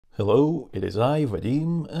Hello, it is I,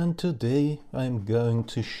 Vadim, and today I'm going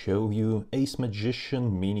to show you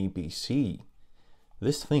ACEMAGICIan Mini PC.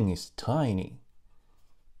 This thing is tiny.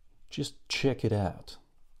 Just check it out.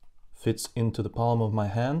 Fits into the palm of my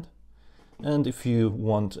hand, and if you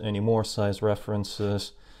want any more size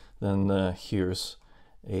references, then here's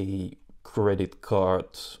a credit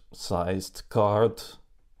card sized card.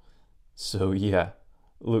 So yeah,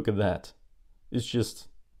 look at that. It's just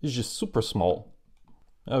super small.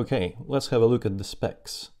 Okay, let's have a look at the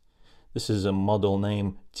specs. This is a model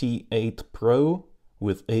name T8 Pro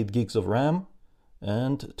with 8 gigs of RAM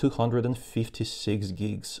and 256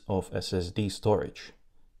 gigs of SSD storage.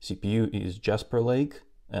 CPU is Jasper Lake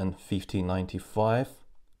and 5095.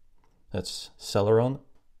 That's Celeron.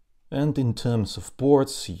 And in terms of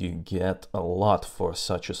ports, you get a lot for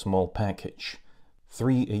such a small package.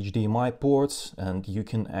 3 HDMI ports, and you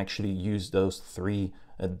can actually use those 3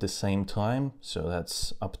 at the same time, so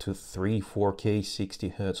that's up to 3 4K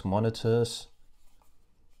 60Hz monitors.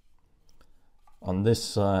 On this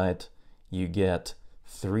side you get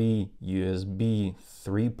 3 USB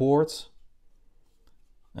 3 ports,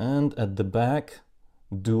 and at the back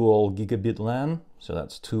dual gigabit LAN, so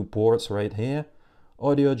that's 2 ports right here,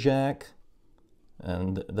 audio jack,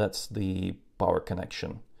 and that's the power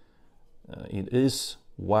connection. It is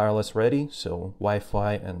wireless ready, so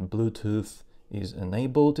Wi-Fi and Bluetooth is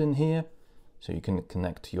enabled in here, so you can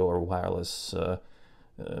connect your wireless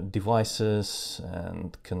devices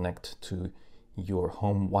and connect to your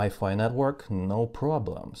home Wi-Fi network, no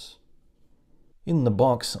problems. In the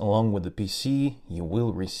box, along with the PC, you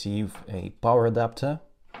will receive a power adapter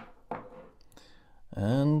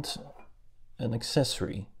and an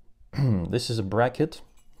accessory. This is a bracket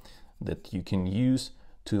that you can use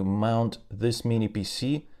to mount this mini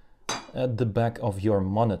PC at the back of your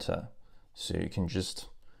monitor. So you can just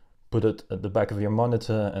put it at the back of your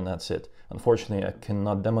monitor and that's it. Unfortunately, I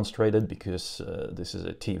cannot demonstrate it because this is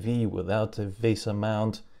a TV without a VESA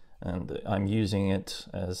mount and I'm using it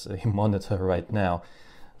as a monitor right now.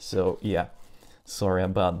 So yeah, sorry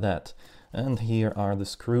about that. And here are the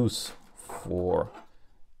screws for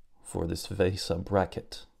this VESA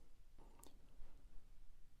bracket.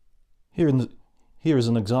 Here's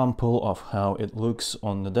an example of how it looks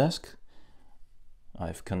on the desk.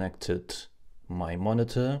 I've connected my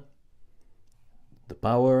monitor, the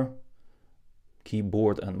power,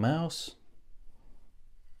 keyboard and mouse.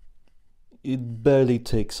 It barely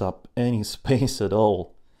takes up any space at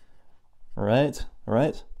all. Right?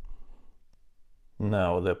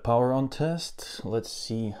 Now the power on test. Let's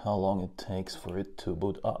see how long it takes for it to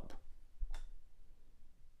boot up.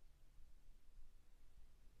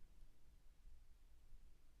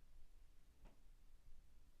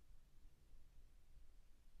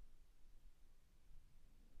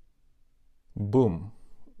 Boom,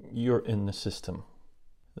 you're in the system.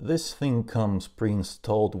 This thing comes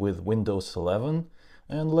pre-installed with Windows 11,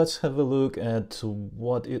 and let's have a look at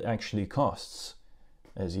what it actually costs.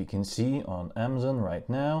 As you can see on Amazon right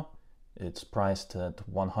now, it's priced at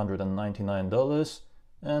 $199,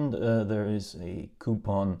 and there is a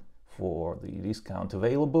coupon for the discount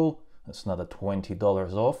available. That's another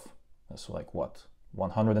 $20 off. That's like what?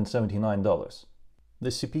 $179. The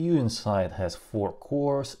CPU inside has 4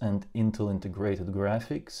 cores and Intel integrated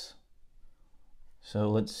graphics. So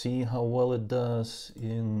let's see how well it does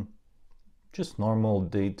in just normal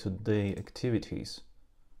day-to-day activities.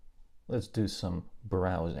 Let's do some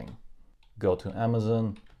browsing. Go to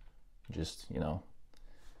Amazon, just,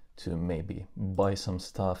 to maybe buy some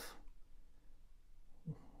stuff.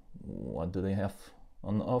 What do they have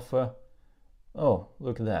on offer? Oh,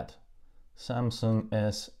 look at that. Samsung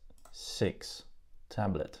S6.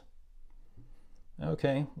 tablet.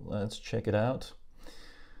 Okay, let's check it out.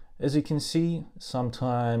 As you can see,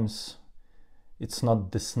 sometimes it's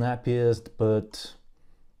not the snappiest, but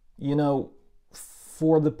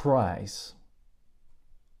for the price,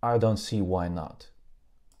 I don't see why not.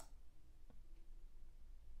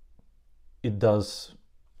 It does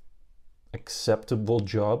acceptable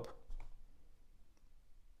job.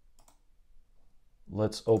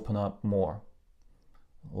 Let's open up more.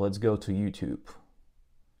 Let's go to YouTube.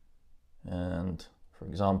 And for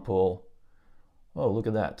example, oh, look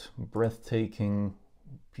at that, breathtaking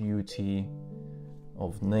beauty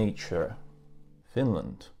of nature,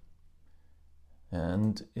 Finland.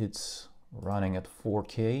 And it's running at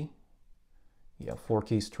 4K. Yeah,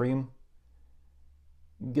 4K stream.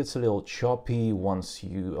 Gets a little choppy once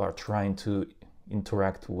you are trying to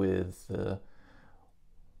interact with the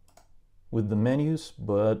menus,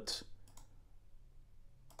 but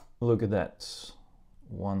look at that.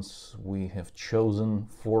 Once we have chosen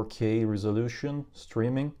 4K resolution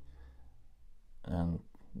streaming, and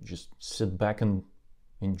just sit back and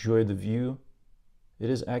enjoy the view, it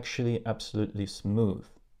is actually absolutely smooth.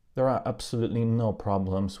 There are absolutely no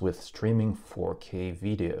problems with streaming 4K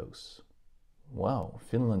videos. Wow,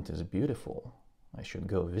 Finland is beautiful. I should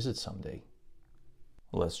go visit someday.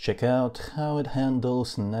 Let's check out how it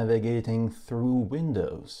handles navigating through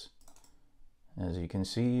windows. As you can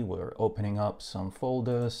see, we're opening up some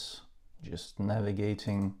folders, just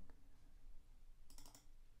navigating.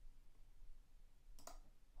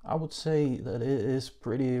 I would say that it is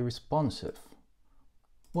pretty responsive.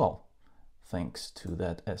 Well, thanks to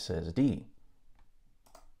that SSD.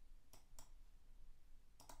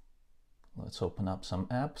 Let's open up some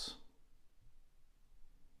apps.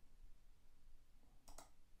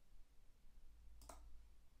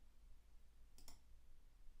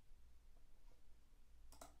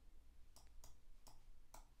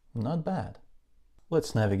 Not bad.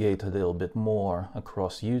 Let's navigate a little bit more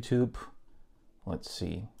across YouTube. Let's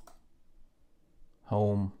see.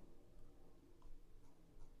 Home.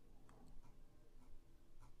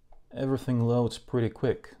 Everything loads pretty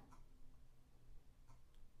quick.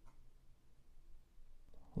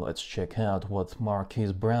 Let's check out what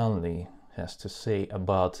Marquise Brownlee has to say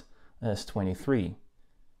about S23.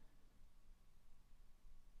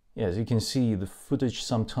 Yeah, as you can see, the footage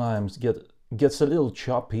sometimes gets a little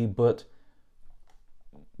choppy, but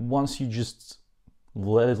once you just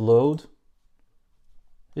let it load,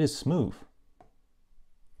 it is smooth.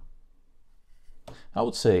 I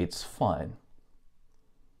would say it's fine.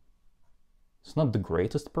 It's not the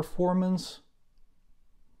greatest performance,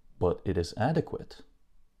 but it is adequate.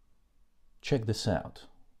 Check this out.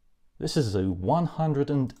 This is a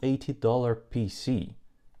 $180 PC.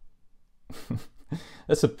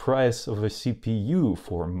 That's the price of a CPU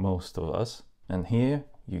for most of us. And here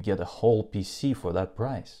you get a whole PC for that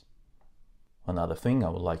price. Another thing I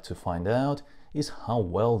would like to find out is how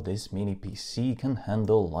well this mini PC can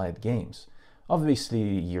handle light games. Obviously,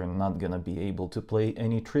 you're not gonna be able to play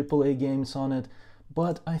any AAA games on it,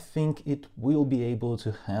 but I think it will be able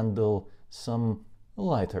to handle some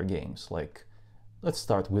lighter games, like, let's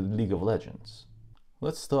start with League of Legends.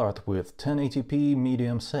 Let's start with 1080p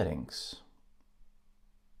medium settings.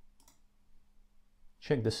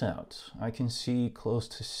 Check this out. I can see close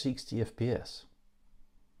to 60 FPS.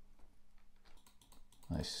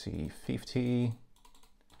 I see 50.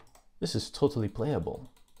 This is totally playable.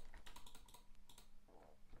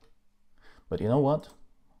 But you know what?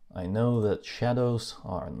 I know that shadows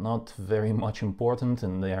are not very much important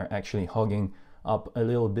and they are actually hogging up a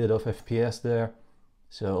little bit of FPS there.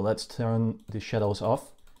 So let's turn the shadows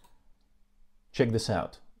off. Check this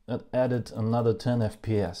out. That added another 10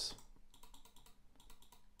 FPS.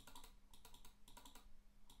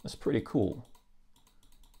 That's pretty cool.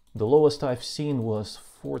 The lowest I've seen was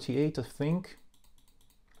 48, I think.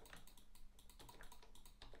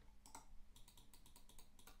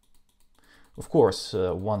 Of course,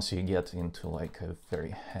 once you get into like a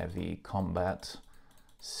very heavy combat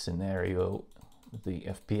scenario, the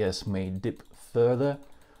FPS may dip further,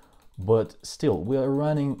 but still, we are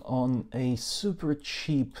running on a super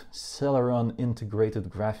cheap Celeron integrated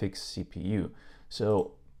graphics CPU.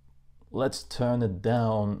 So let's turn it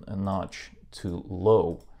down a notch to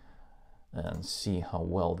low and see how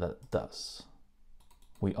well that does.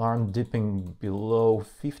 We aren't dipping below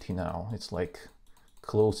 50 now. It's like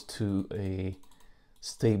close to a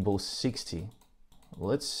stable 60.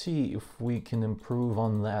 Let's see if we can improve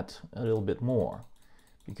on that a little bit more,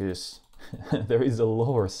 because there is a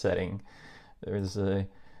lower setting. There is a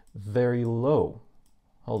very low.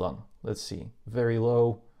 Hold on, let's see. Very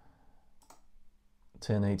low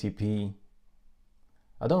 1080p.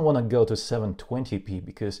 I don't want to go to 720p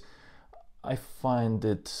because I find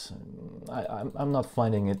it, I'm not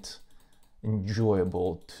finding it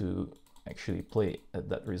enjoyable to actually play at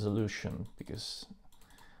that resolution, because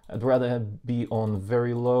I'd rather be on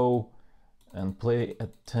very low and play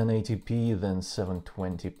at 1080p than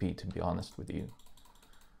 720p, to be honest with you.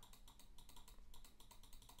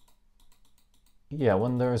 Yeah,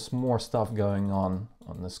 when there's more stuff going on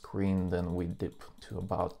the screen, then we dip to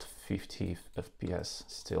about 50 FPS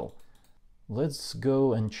still. Let's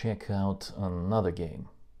go and check out another game.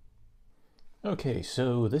 Okay,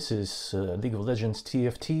 so this is League of Legends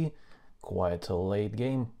TFT. Quite a late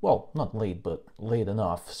game. Well, not late, but late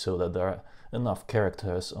enough so that there are enough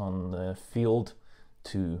characters on the field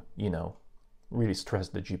to, you know, really stress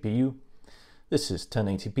the GPU. This is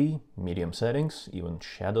 1080p, medium settings, even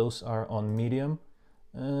shadows are on medium,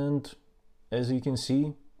 and as you can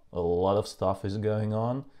see, a lot of stuff is going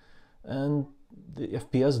on, and the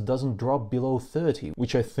FPS doesn't drop below 30,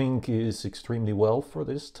 which I think is extremely well for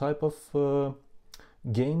this type of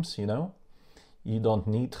games, you know. You don't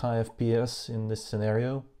need high FPS in this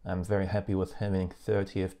scenario. I'm very happy with having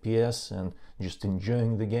 30 FPS and just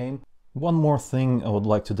enjoying the game. One more thing I would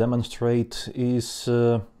like to demonstrate is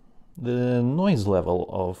the noise level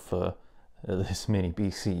of this mini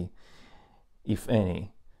PC, if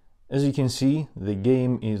any. As you can see, the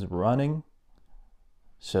game is running,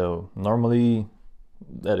 so normally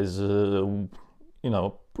that is a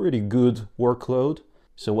pretty good workload.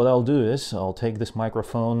 So what I'll do is I'll take this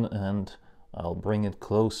microphone and I'll bring it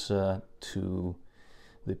closer to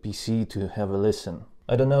the PC to have a listen.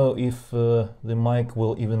 I don't know if the mic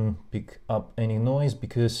will even pick up any noise,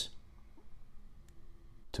 because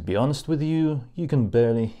to be honest with you, you can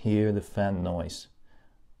barely hear the fan noise.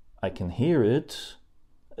 I can hear it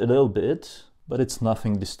a little bit, but it's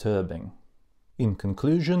nothing disturbing. In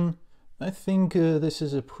conclusion, I think this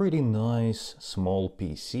is a pretty nice small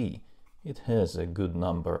PC. It has a good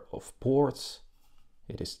number of ports,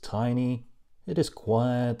 it is tiny, it is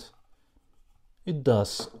quiet, it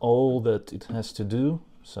does all that it has to do,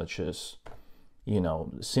 such as,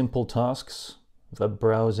 simple tasks, web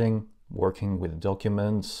browsing, working with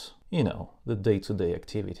documents, the day-to-day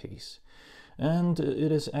activities. And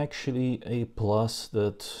it is actually a plus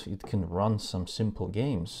that it can run some simple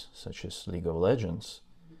games, such as League of Legends.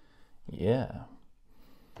 Yeah.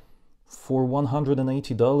 For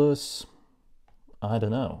 $180, I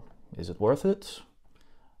don't know. Is it worth it?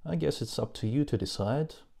 I guess it's up to you to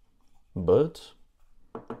decide. But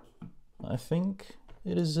I think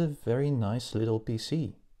it is a very nice little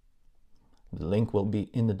PC. The link will be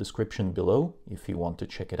in the description below if you want to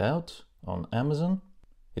check it out on Amazon.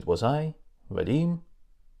 It was I, Vadim.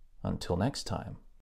 Until next time.